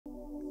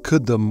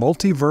Could the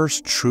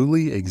multiverse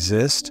truly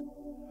exist?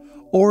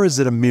 Or is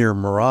it a mere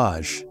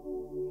mirage?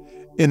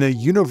 In a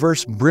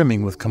universe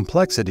brimming with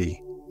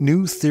complexity,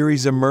 new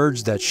theories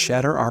emerge that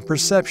shatter our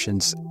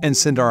perceptions and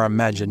send our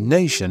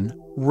imagination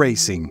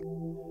racing.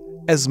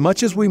 As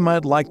much as we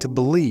might like to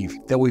believe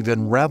that we've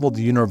unraveled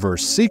the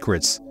universe's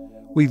secrets,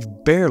 we've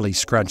barely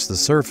scratched the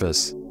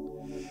surface.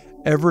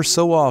 Ever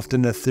so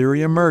often a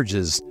theory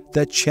emerges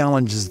that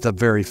challenges the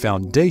very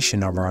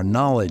foundation of our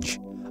knowledge,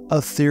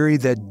 a theory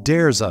that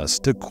dares us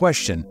to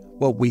question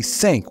what we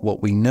think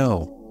what we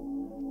know.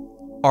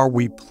 Are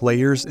we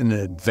players in an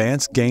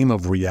advanced game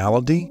of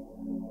reality?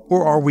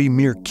 Or are we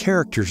mere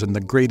characters in the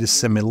greatest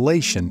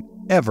simulation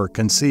ever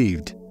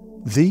conceived?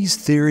 These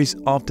theories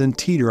often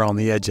teeter on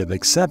the edge of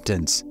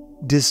acceptance,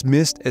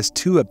 dismissed as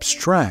too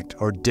abstract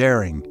or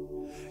daring.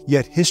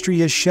 Yet history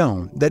has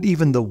shown that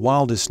even the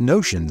wildest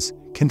notions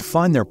can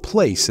find their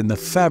place in the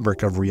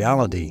fabric of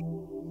reality.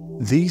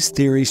 These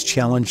theories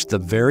challenge the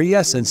very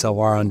essence of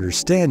our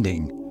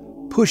understanding,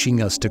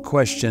 pushing us to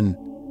question,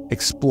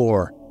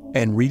 explore,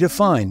 and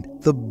redefine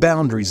the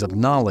boundaries of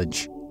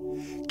knowledge.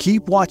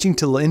 Keep watching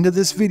till the end of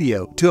this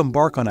video to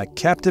embark on a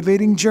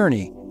captivating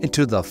journey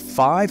into the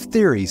 5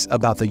 theories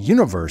about the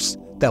universe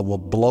that will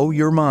blow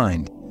your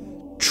mind.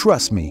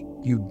 Trust me,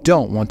 you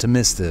don't want to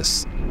miss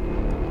this.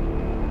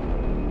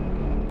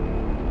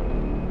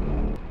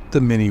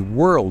 The many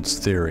worlds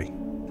theory.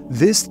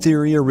 This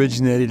theory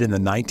originated in the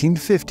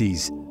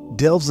 1950s,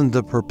 delves into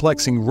the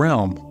perplexing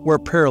realm where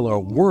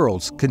parallel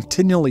worlds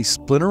continually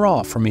splinter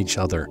off from each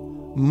other,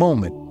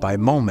 moment by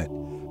moment,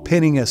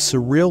 painting a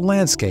surreal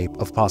landscape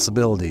of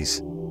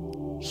possibilities.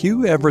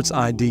 Hugh Everett's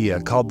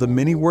idea, called the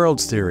many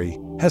worlds theory,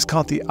 has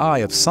caught the eye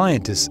of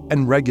scientists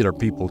and regular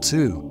people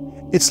too.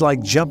 It's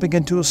like jumping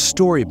into a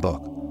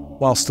storybook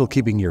while still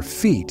keeping your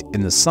feet in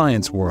the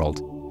science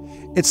world.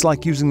 It's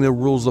like using the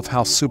rules of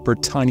how super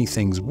tiny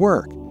things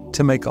work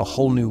to make a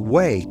whole new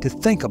way to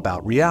think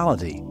about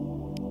reality.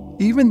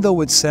 Even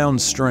though it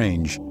sounds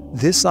strange,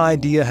 this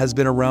idea has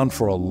been around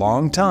for a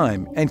long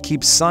time and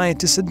keeps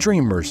scientists and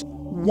dreamers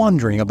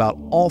wondering about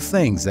all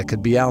things that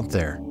could be out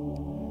there.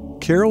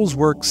 Carroll's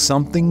work,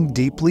 Something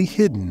Deeply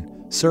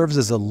Hidden, serves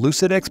as a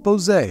lucid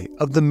expose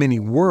of the many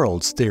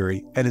worlds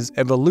theory and his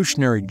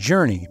evolutionary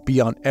journey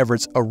beyond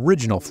Everett's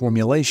original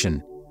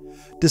formulation.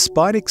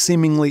 Despite its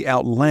seemingly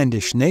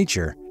outlandish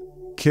nature,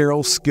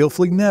 Carroll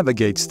skillfully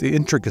navigates the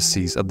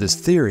intricacies of this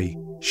theory,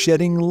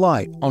 shedding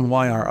light on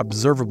why our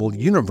observable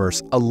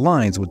universe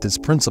aligns with its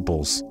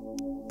principles.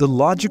 The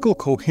logical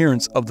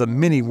coherence of the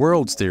many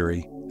worlds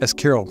theory, as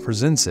Carroll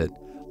presents it,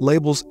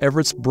 labels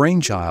Everett's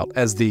brainchild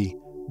as the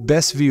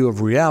best view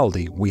of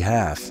reality we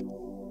have.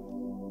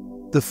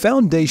 The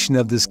foundation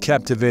of this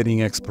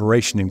captivating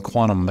exploration in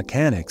quantum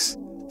mechanics,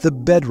 the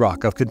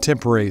bedrock of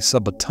contemporary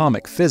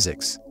subatomic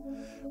physics,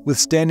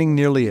 withstanding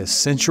nearly a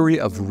century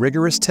of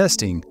rigorous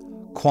testing,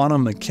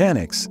 quantum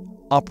mechanics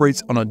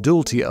operates on a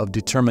duality of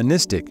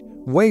deterministic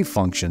wave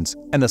functions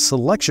and a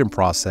selection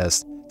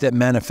process that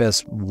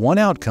manifests one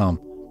outcome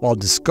while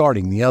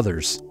discarding the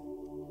others.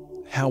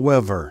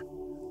 However,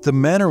 the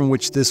manner in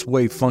which this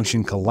wave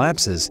function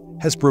collapses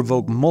has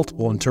provoked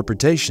multiple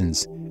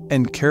interpretations,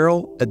 and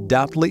Carroll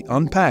adeptly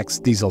unpacks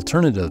these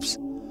alternatives,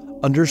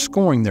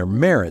 underscoring their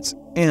merits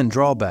and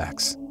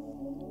drawbacks.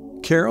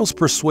 Carroll's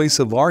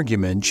persuasive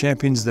argument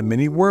champions the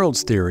many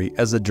worlds theory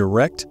as a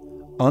direct,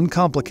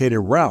 uncomplicated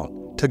route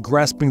to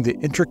grasping the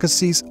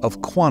intricacies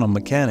of quantum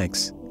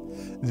mechanics.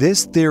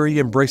 This theory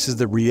embraces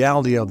the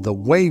reality of the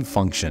wave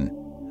function,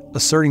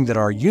 asserting that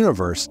our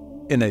universe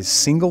is a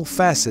single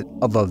facet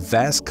of a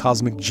vast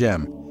cosmic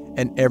gem,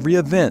 and every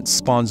event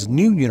spawns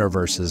new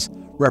universes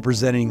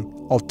representing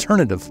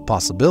alternative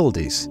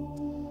possibilities.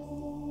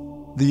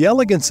 The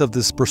elegance of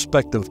this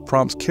perspective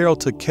prompts Carroll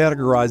to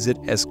categorize it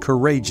as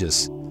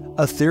courageous,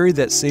 a theory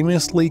that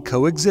seamlessly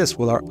coexists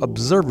with our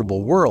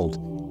observable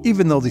world,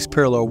 even though these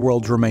parallel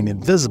worlds remain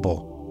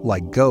invisible,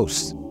 like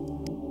ghosts.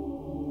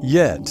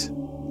 Yet,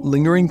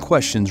 lingering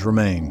questions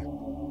remain.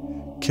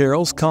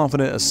 Carroll's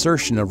confident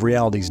assertion of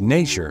reality's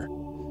nature,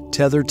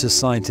 tethered to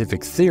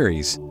scientific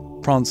theories,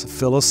 prompts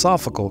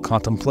philosophical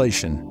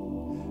contemplation.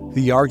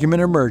 The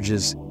argument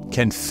emerges,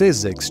 can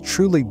physics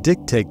truly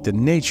dictate the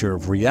nature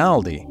of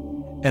reality,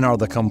 and are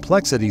the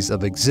complexities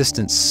of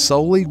existence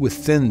solely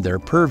within their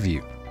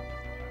purview?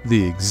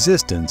 The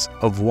existence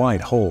of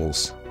white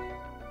holes.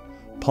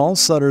 Paul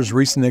Sutter's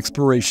recent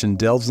exploration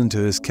delves into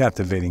his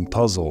captivating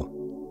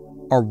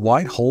puzzle. Are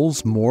white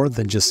holes more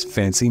than just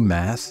fancy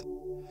math?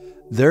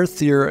 Their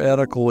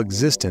theoretical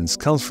existence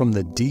comes from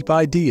the deep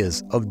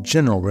ideas of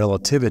general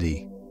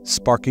relativity,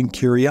 sparking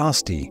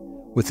curiosity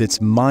with its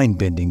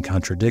mind-bending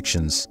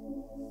contradictions.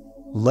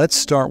 Let's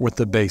start with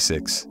the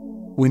basics.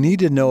 We need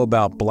to know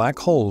about black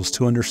holes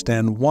to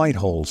understand white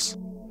holes.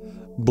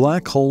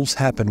 Black holes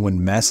happen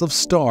when massive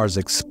stars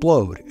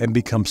explode and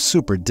become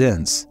super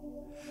dense.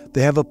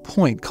 They have a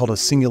point called a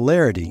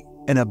singularity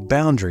and a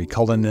boundary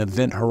called an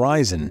event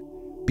horizon,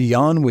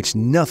 beyond which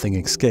nothing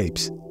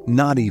escapes,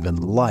 not even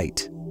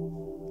light.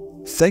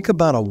 Think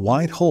about a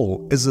white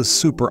hole as a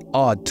super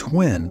odd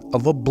twin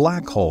of a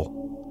black hole.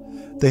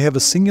 They have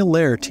a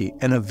singularity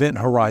and event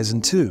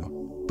horizon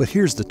too. But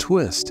here's the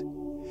twist.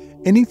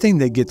 Anything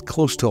that gets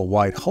close to a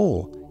white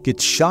hole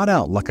gets shot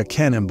out like a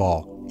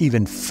cannonball,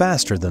 even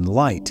faster than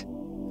light.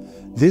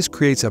 This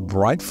creates a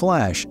bright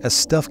flash as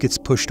stuff gets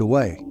pushed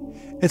away.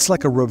 It's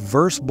like a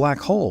reverse black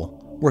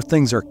hole, where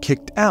things are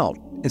kicked out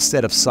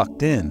instead of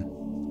sucked in.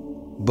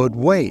 But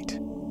wait,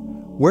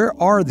 where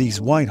are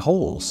these white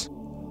holes?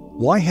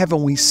 Why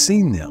haven't we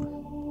seen them?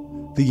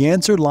 The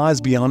answer lies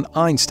beyond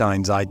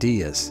Einstein's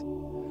ideas.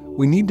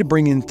 We need to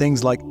bring in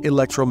things like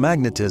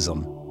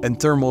electromagnetism and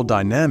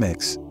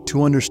thermodynamics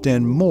to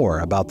understand more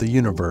about the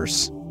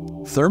universe.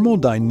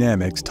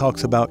 Thermodynamics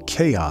talks about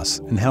chaos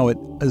and how it,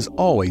 as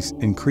always,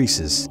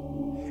 increases.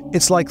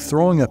 It's like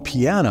throwing a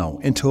piano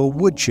into a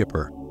wood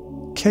chipper.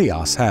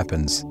 Chaos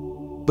happens.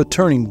 But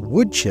turning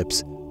wood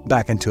chips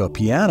back into a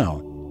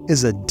piano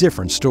is a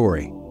different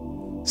story.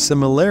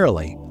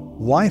 Similarly,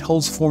 white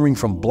holes forming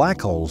from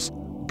black holes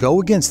go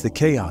against the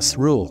chaos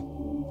rule.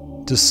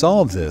 To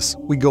solve this,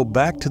 we go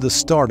back to the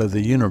start of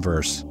the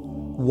universe.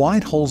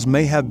 White holes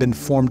may have been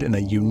formed in a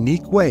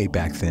unique way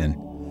back then,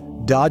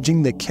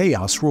 dodging the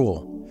chaos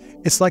rule.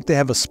 It's like they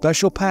have a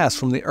special past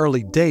from the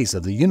early days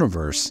of the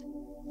universe.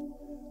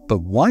 But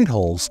white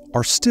holes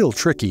are still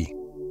tricky.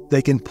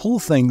 They can pull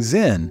things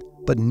in,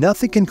 but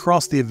nothing can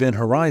cross the event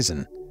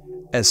horizon.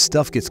 As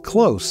stuff gets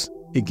close,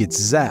 it gets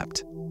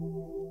zapped.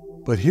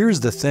 But here's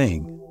the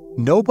thing.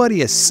 Nobody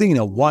has seen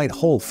a white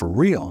hole for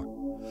real.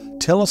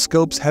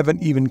 Telescopes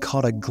haven't even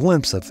caught a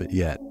glimpse of it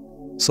yet.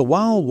 So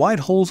while white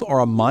holes are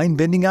a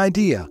mind-bending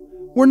idea,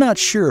 we're not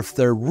sure if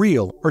they're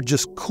real or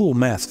just cool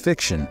math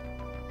fiction.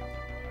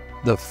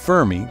 The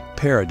Fermi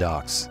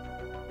Paradox.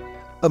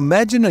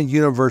 Imagine a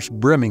universe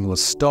brimming with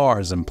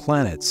stars and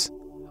planets,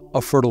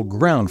 a fertile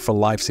ground for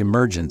life's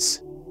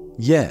emergence.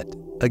 Yet,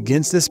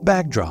 against this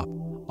backdrop,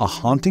 a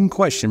haunting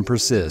question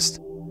persists.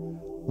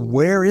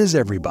 Where is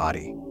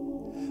everybody?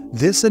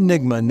 This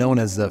enigma, known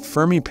as the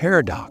Fermi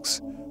Paradox,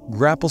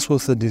 grapples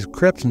with the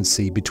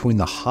discrepancy between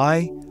the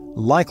high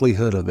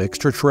likelihood of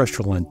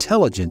extraterrestrial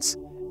intelligence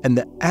and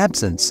the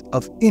absence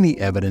of any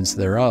evidence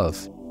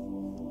thereof.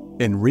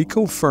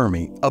 Enrico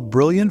Fermi, a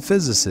brilliant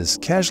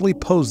physicist, casually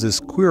posed this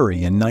query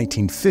in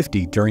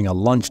 1950 during a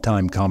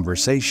lunchtime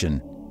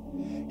conversation.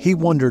 He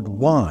wondered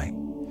why,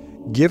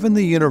 given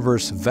the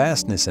universe's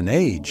vastness and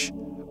age,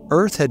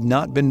 Earth had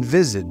not been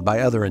visited by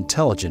other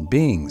intelligent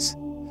beings.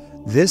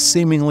 This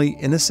seemingly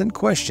innocent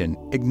question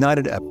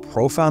ignited a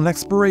profound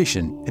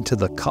exploration into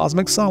the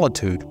cosmic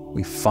solitude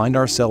we find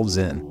ourselves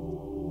in.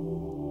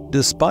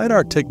 Despite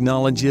our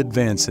technology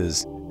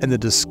advances and the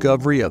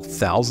discovery of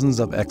thousands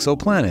of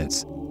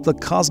exoplanets, the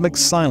cosmic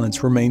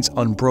silence remains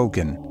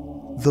unbroken.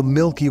 The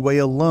Milky Way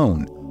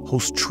alone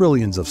hosts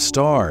trillions of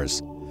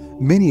stars,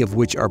 many of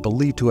which are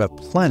believed to have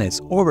planets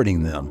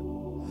orbiting them.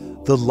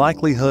 The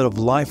likelihood of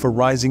life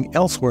arising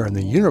elsewhere in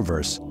the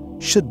universe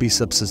should be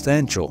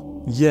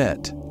substantial,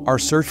 yet our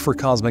search for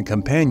cosmic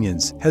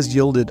companions has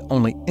yielded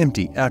only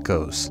empty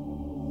echoes.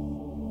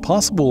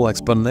 Possible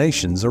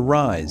explanations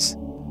arise.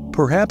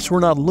 Perhaps we're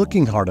not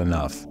looking hard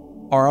enough.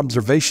 Our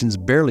observations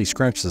barely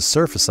scratch the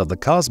surface of the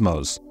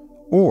cosmos,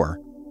 or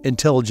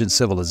intelligent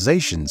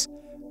civilizations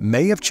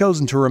may have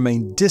chosen to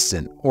remain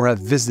distant or have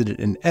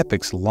visited in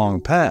epochs long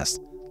past,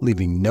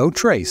 leaving no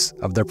trace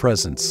of their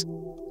presence.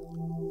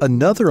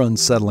 Another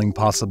unsettling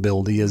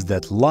possibility is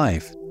that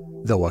life,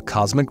 though a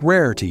cosmic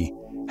rarity,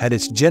 had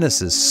its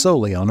genesis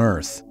solely on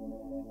Earth.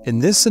 In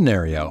this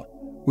scenario,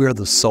 we are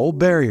the sole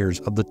bearers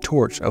of the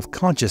torch of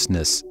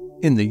consciousness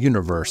in the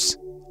universe.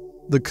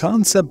 The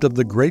concept of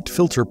the Great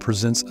Filter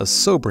presents a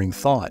sobering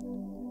thought.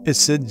 It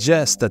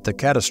suggests that the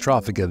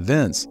catastrophic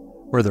events,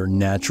 whether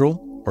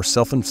natural or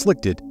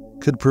self-inflicted,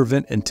 could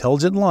prevent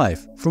intelligent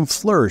life from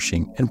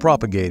flourishing and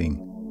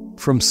propagating.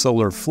 From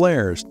solar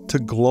flares to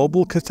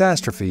global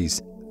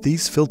catastrophes,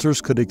 these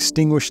filters could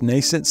extinguish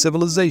nascent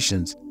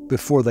civilizations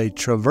before they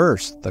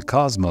traverse the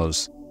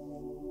cosmos.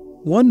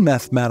 One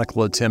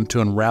mathematical attempt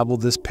to unravel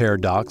this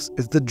paradox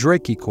is the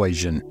Drake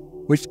equation,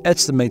 which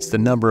estimates the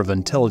number of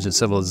intelligent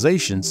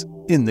civilizations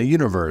in the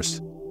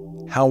universe.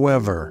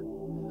 However,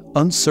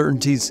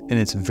 uncertainties in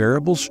its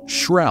variables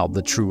shroud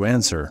the true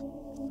answer.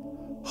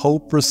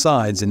 Hope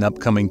resides in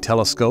upcoming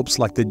telescopes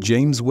like the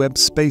James Webb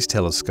Space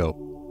Telescope,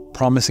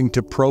 promising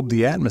to probe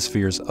the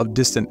atmospheres of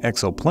distant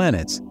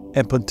exoplanets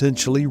and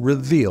potentially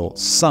reveal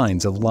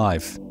signs of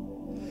life.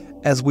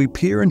 As we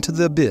peer into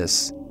the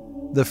abyss,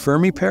 the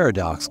Fermi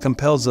Paradox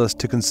compels us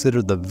to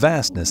consider the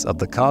vastness of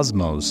the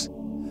cosmos,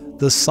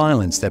 the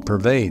silence that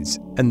pervades,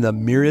 and the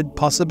myriad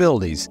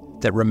possibilities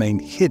that remain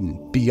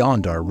hidden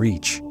beyond our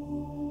reach.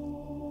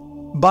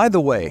 By the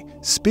way,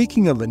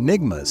 speaking of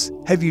enigmas,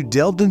 have you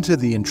delved into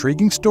the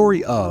intriguing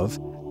story of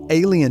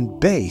Alien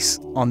Base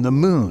on the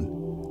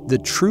Moon, the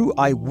true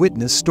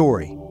eyewitness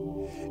story?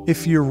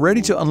 If you're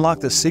ready to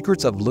unlock the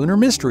secrets of lunar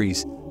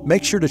mysteries,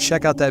 make sure to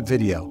check out that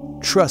video.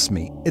 Trust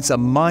me, it's a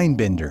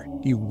mind-bender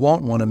you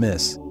won't want to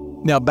miss.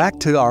 Now back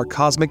to our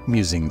cosmic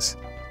musings.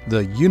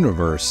 The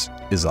universe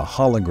is a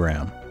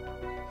hologram.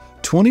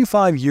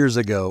 25 years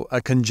ago, a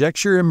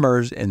conjecture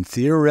emerged in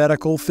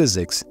theoretical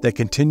physics that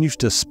continues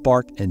to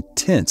spark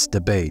intense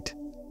debate.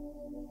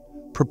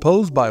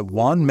 Proposed by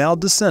Juan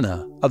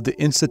Maldacena of the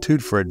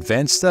Institute for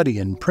Advanced Study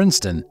in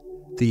Princeton,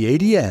 the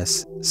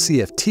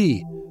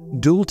ADS-CFT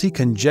duality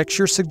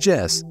conjecture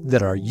suggests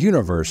that our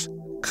universe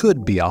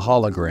could be a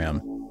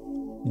hologram.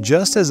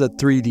 Just as a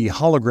 3D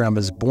hologram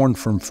is born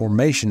from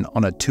formation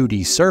on a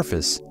 2D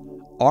surface,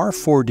 our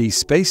 4D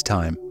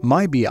spacetime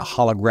might be a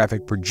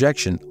holographic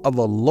projection of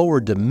a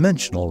lower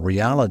dimensional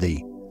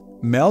reality.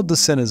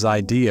 Maldacena's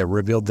idea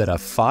revealed that a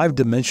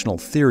 5-dimensional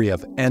theory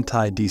of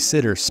anti-de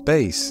Sitter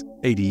space,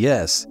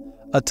 ADS,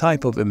 a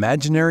type of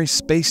imaginary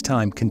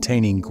spacetime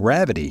containing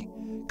gravity,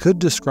 could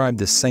describe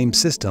the same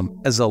system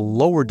as a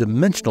lower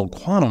dimensional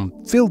quantum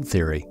field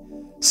theory,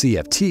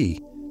 CFT,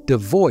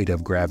 devoid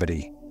of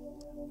gravity.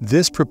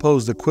 This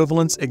proposed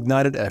equivalence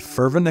ignited a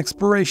fervent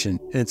exploration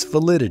in its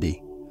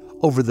validity.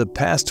 Over the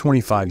past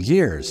 25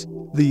 years,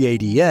 the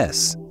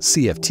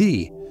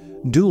ADS-CFT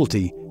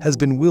duality has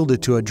been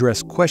wielded to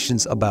address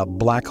questions about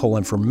black hole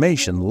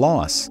information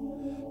loss,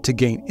 to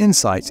gain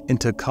insights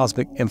into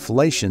cosmic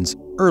inflation's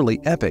early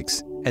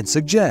epochs, and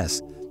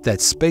suggest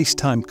that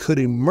space-time could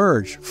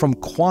emerge from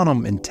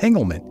quantum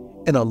entanglement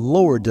in a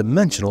lower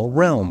dimensional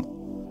realm.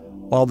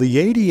 While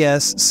the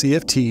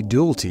ADS-CFT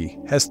duality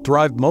has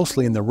thrived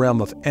mostly in the realm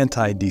of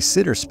anti-de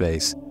Sitter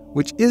space,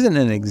 which isn't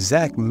an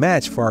exact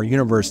match for our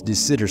universe de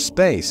Sitter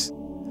space,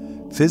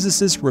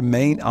 physicists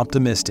remain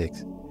optimistic.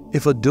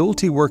 If a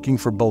duality working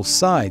for both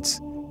sides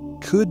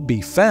could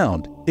be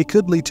found, it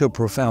could lead to a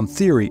profound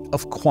theory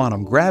of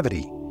quantum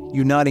gravity,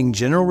 uniting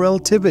general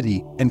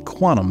relativity and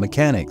quantum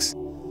mechanics.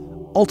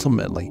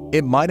 Ultimately,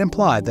 it might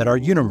imply that our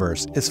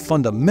universe is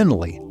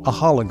fundamentally a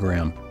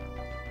hologram.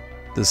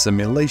 The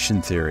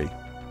simulation theory.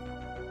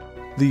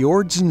 The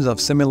origins of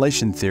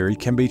simulation theory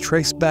can be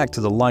traced back to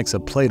the likes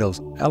of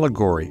Plato's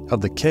allegory of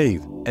the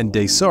cave and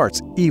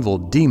Descartes' evil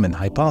demon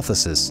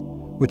hypothesis,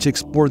 which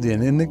explored the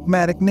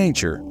enigmatic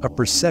nature of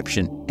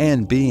perception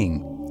and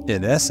being.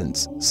 In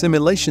essence,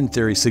 simulation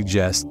theory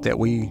suggests that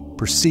we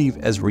perceive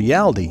as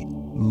reality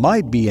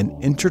might be an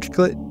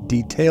intricate,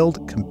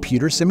 detailed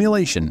computer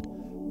simulation,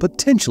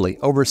 potentially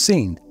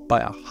overseen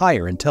by a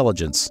higher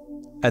intelligence.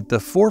 At the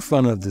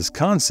forefront of this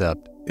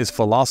concept is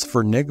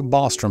philosopher Nick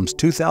Bostrom's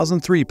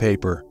 2003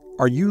 paper,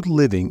 Are You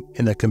Living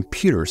in a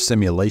Computer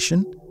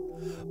Simulation?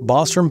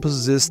 Bostrom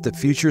posits that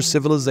future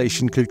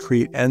civilization could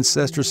create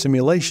ancestor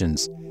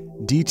simulations,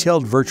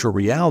 detailed virtual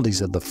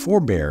realities of the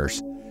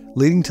forebears,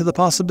 leading to the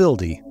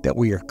possibility that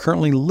we are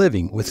currently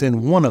living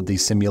within one of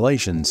these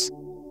simulations.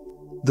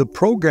 The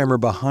programmer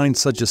behind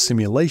such a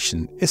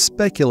simulation is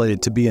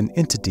speculated to be an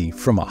entity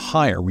from a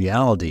higher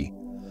reality,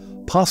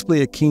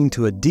 possibly akin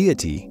to a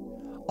deity,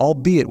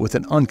 albeit with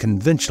an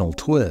unconventional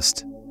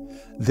twist.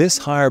 This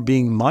higher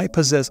being might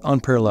possess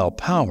unparalleled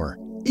power,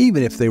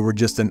 even if they were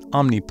just an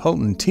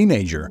omnipotent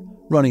teenager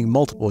running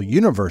multiple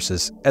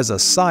universes as a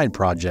side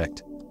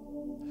project.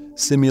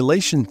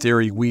 Simulation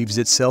theory weaves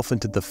itself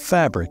into the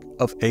fabric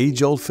of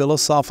age-old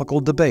philosophical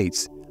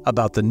debates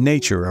about the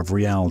nature of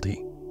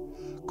reality.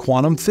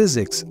 Quantum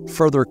physics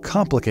further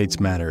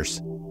complicates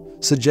matters,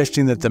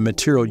 suggesting that the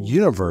material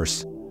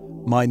universe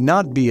might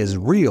not be as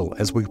real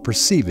as we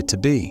perceive it to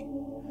be.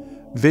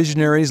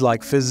 Visionaries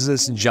like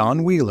physicist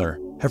John Wheeler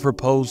have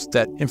proposed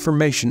that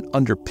information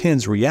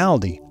underpins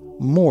reality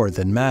more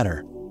than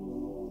matter.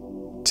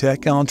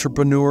 Tech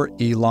entrepreneur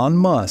Elon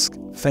Musk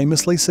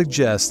famously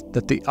suggests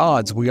that the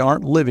odds we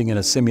aren't living in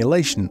a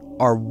simulation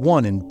are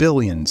 1 in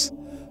billions,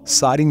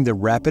 citing the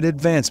rapid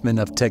advancement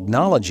of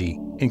technology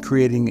in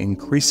creating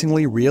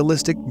increasingly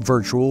realistic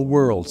virtual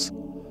worlds.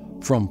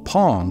 From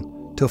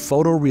Pong to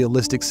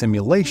photorealistic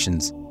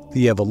simulations,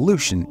 the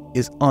evolution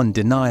is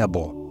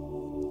undeniable.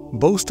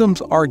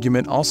 Bostrom's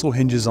argument also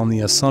hinges on the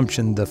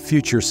assumption that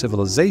future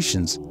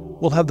civilizations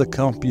will have the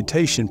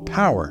computation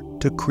power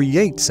to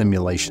create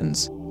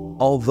simulations.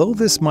 Although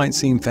this might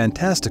seem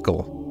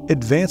fantastical,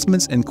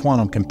 advancements in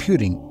quantum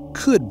computing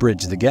could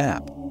bridge the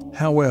gap.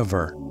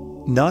 However,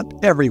 not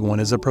everyone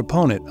is a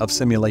proponent of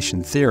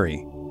simulation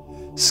theory.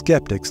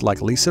 Skeptics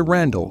like Lisa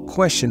Randall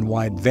question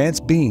why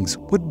advanced beings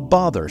would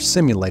bother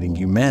simulating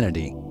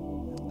humanity.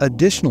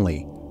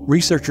 Additionally,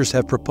 researchers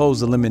have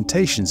proposed the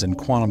limitations in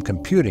quantum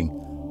computing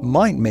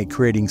might make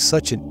creating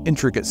such an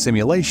intricate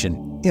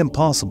simulation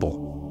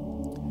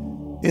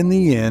impossible. In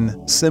the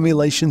end,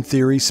 simulation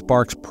theory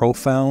sparks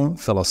profound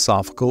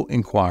philosophical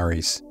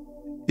inquiries.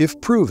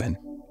 If proven,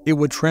 it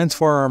would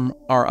transform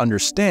our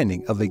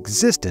understanding of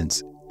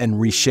existence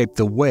and reshape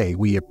the way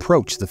we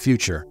approach the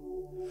future.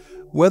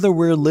 Whether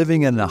we're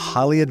living in a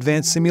highly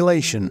advanced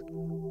simulation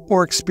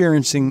or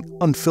experiencing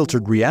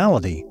unfiltered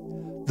reality,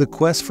 the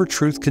quest for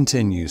truth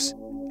continues,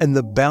 and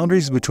the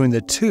boundaries between the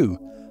two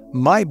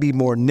might be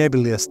more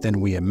nebulous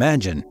than we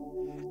imagine.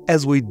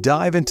 As we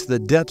dive into the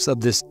depths of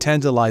this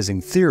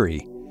tantalizing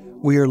theory,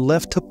 we are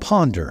left to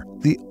ponder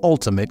the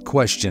ultimate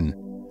question.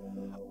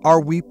 Are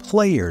we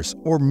players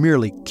or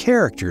merely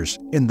characters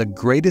in the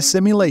greatest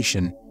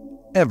simulation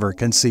ever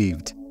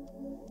conceived?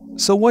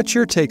 So what's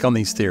your take on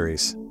these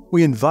theories?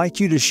 We invite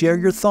you to share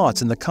your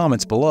thoughts in the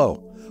comments below.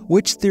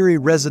 Which theory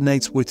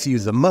resonates with you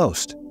the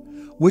most?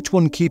 Which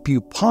one keeps you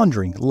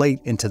pondering late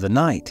into the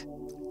night?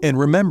 And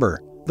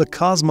remember, the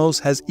cosmos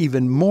has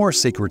even more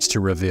secrets to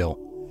reveal.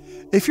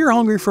 If you're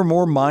hungry for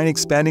more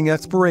mind-expanding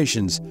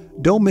explorations,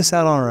 don't miss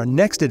out on our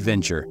next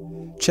adventure.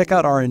 Check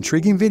out our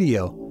intriguing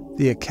video,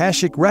 the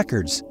Akashic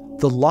Records,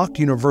 the locked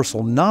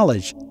universal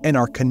knowledge, and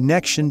our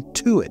connection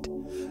to it.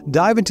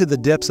 Dive into the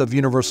depths of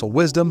universal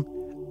wisdom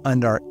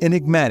and our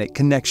enigmatic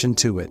connection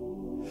to it.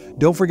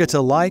 Don't forget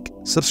to like,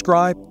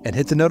 subscribe, and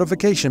hit the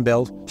notification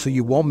bell so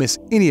you won't miss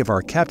any of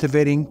our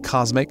captivating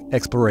cosmic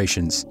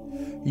explorations.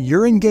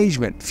 Your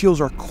engagement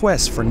fuels our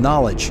quest for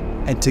knowledge,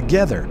 and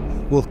together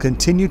we'll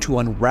continue to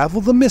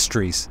unravel the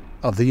mysteries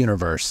of the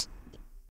universe.